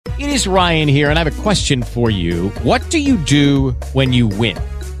It is Ryan here, and I have a question for you. What do you do when you win?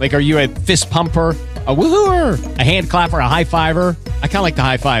 Like, are you a fist pumper, a woohooer, a hand clapper, a high fiver? I kind of like the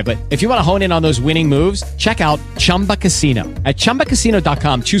high five, but if you want to hone in on those winning moves, check out Chumba Casino. At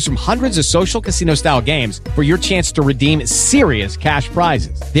ChumbaCasino.com, choose from hundreds of social casino-style games for your chance to redeem serious cash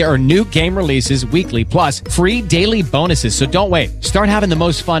prizes. There are new game releases weekly, plus free daily bonuses. So don't wait. Start having the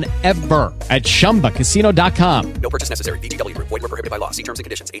most fun ever at ChumbaCasino.com. No purchase necessary. VGW. Void where prohibited by law. See terms and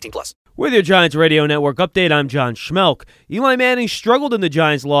conditions. 18+. With your Giants Radio Network update, I'm John Schmeelk. Eli Manning struggled in the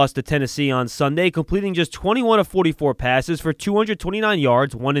Giants' loss to Tennessee on Sunday, completing just 21 of 44 passes for 229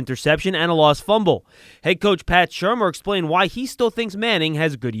 yards, 1 interception, and a lost fumble. Head coach Pat Shermer explained why he still thinks Manning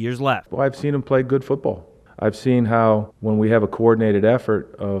has good years left. Well, I've seen him play good football. I've seen how when we have a coordinated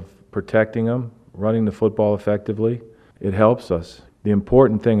effort of protecting him, running the football effectively, it helps us. The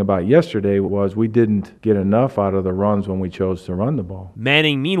important thing about yesterday was we didn't get enough out of the runs when we chose to run the ball.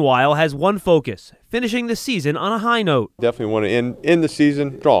 Manning, meanwhile, has one focus: finishing the season on a high note. Definitely want to end the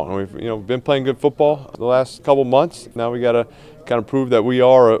season strong. We've been playing good football the last couple months. Now we got to kind of prove that we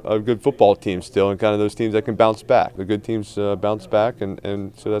are a good football team still, and kind of those teams that can bounce back. The good teams bounce back,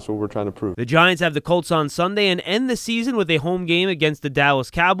 and so that's what we're trying to prove. The Giants have the Colts on Sunday and end the season with a home game against the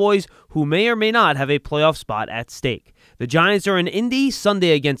Dallas Cowboys, who may or may not have a playoff spot at stake. The Giants are in Indy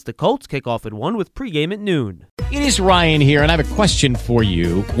Sunday against the Colts. Kickoff at 1 with pregame at noon. It is Ryan here, and I have a question for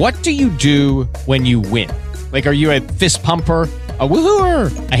you. What do you do when you win? Like, are you a fist pumper, a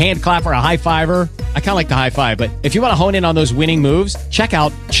woohooer, a hand clapper, a high fiver? I kind of like the high five, but if you want to hone in on those winning moves, check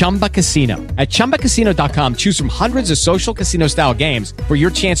out Chumba Casino. At ChumbaCasino.com, choose from hundreds of social casino-style games for your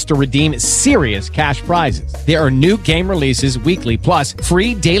chance to redeem serious cash prizes. There are new game releases weekly, plus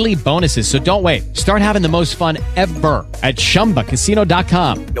free daily bonuses. So don't wait. Start having the most fun ever at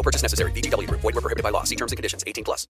ChumbaCasino.com. No purchase necessary. VGW. Void where prohibited by law. See terms and conditions. 18+.